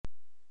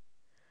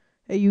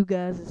Hey, you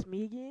guys, it's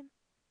me again,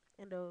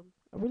 and I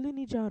really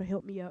need y'all to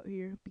help me out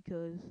here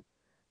because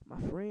my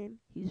friend,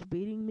 he's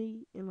beating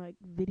me in like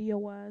video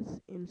wise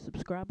and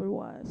subscriber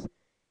wise.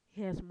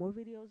 He has more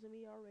videos than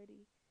me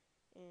already,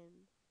 and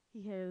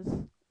he has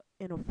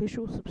an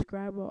official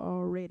subscriber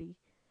already,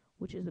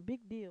 which is a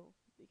big deal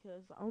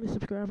because the only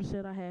subscribers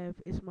that I have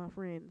is my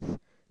friends,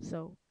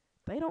 so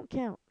they don't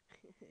count.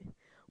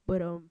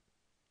 But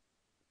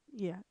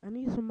yeah, I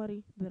need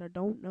somebody that I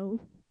don't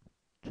know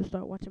to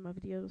start watching my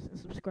videos and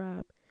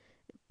subscribe.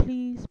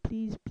 Please,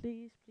 please,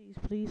 please, please,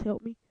 please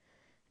help me.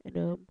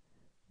 And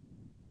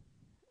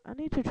I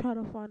need to try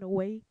to find a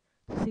way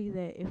to see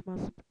that if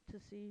to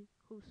see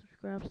who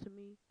subscribes to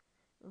me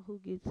and who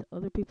gets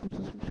other people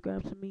to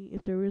subscribe to me,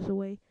 if there is a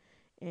way.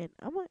 And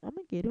I'm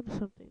gonna get him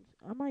something.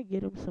 I might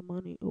get him some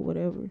money or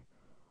whatever.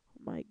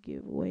 I might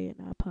give away an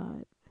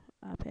iPad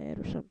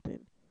or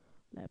something,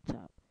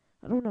 laptop.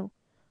 I don't know,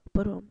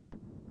 but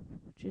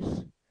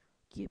just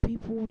get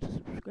people to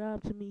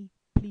subscribe to me,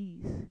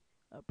 please.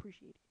 I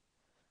appreciate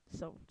it.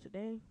 So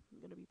today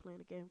I'm gonna be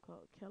playing a game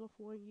called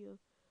California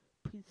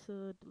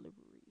Pizza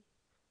Delivery.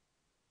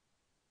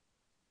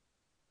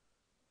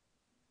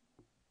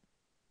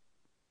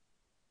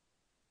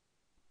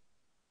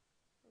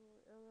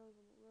 Arrows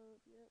on the road.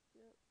 Yep,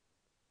 yep.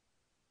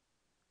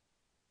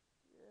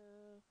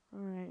 Yeah.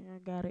 All right, I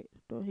got it.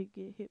 Don't he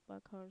get hit by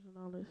cars and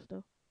all that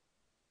stuff?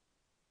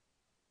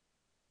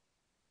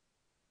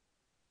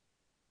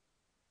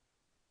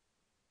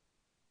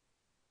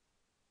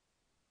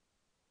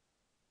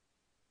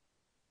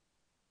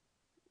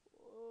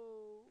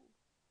 Whoa.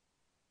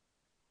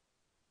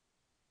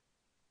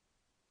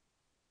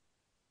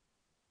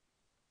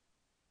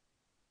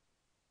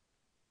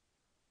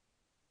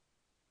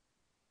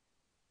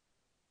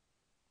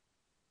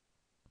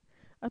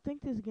 I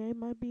think this game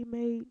might be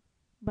made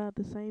by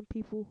the same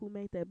people who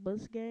made that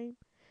bus game,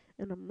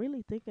 and I'm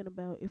really thinking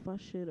about if I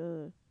should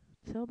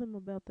tell them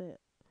about that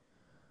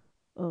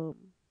um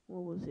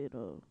what was it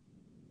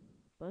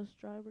bus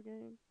driver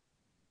game,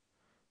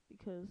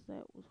 because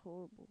that was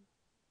horrible.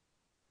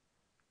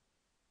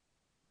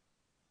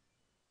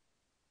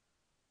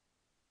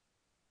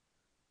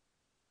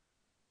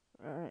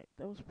 All right,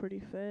 that was pretty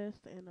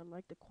fast, and I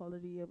like the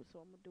quality of it, so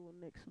I'm gonna do a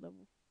next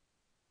level.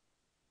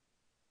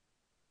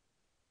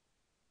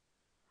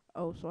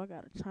 Oh, so I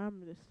got a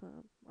timer this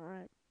time. All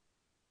right.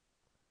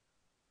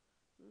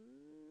 Mm.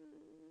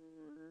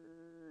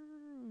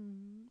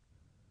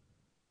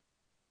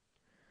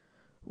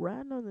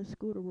 Riding on the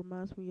scooter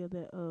reminds me of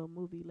that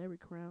movie Larry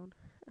Crown.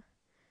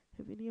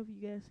 Have any of you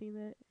guys seen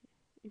that?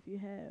 If you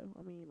have,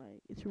 I mean,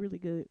 like, it's really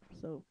good.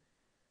 So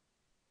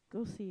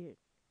go see it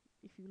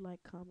if you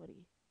like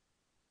comedy.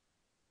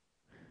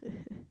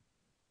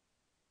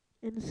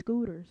 And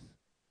scooters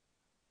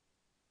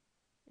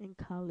in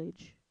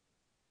college,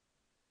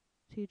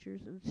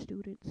 teachers and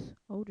students,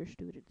 older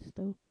students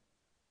though.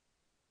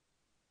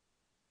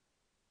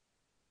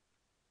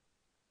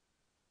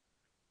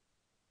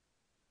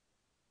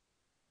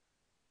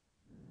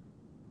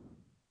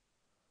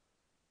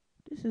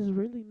 This is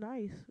really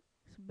nice.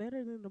 It's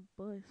better than the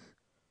bus.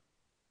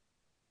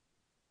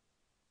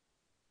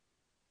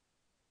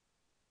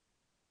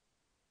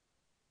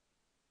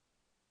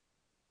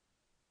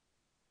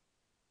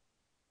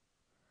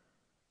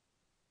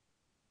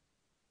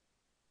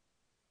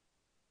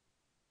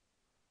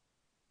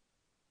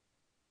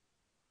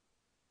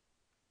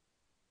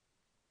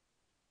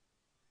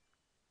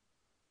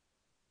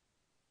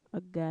 I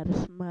got a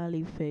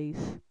smiley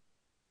face.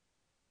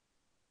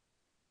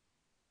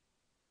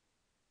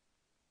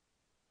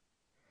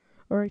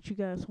 All right, you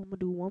guys. So I'm gonna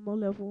do one more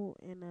level,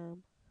 and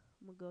I'm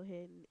gonna go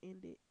ahead and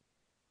end it.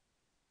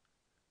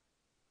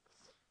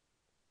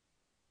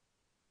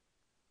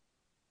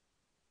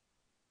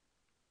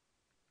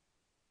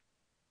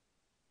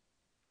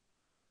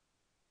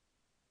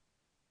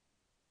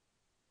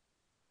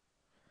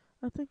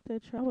 I think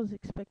that I was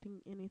expecting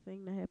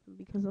anything to happen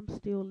because I'm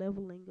still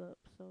leveling up.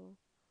 So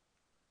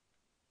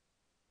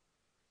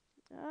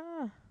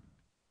ah,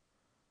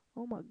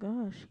 oh my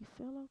gosh, he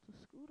fell off the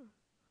scooter.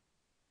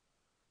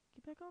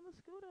 Get back on the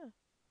scooter.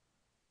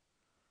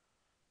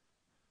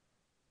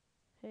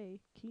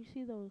 Hey, can you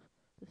see those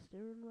the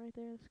steering right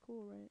there? It's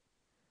cool, right?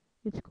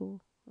 It's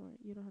cool. All right,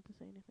 you don't have to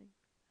say anything.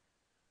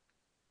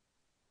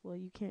 Well,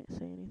 you can't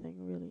say anything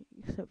really,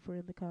 except for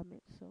in the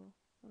comments. So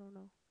I don't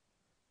know.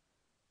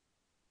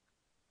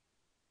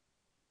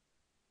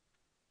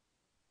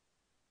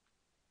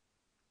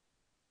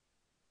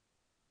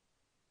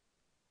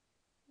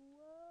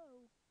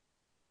 Whoa!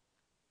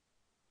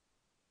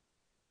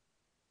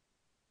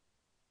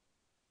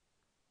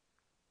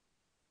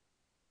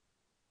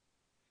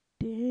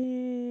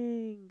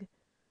 Dang,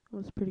 that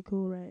was pretty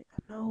cool, right?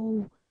 I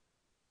know.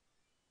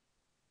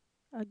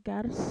 I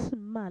got a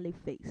smiley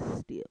face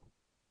still.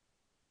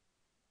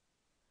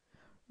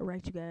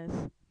 Alright, you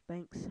guys.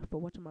 Thanks for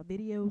watching my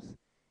videos.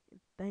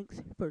 And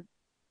thanks for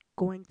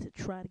going to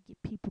try to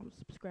get people to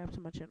subscribe to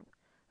my channel.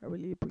 I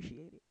really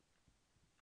appreciate it.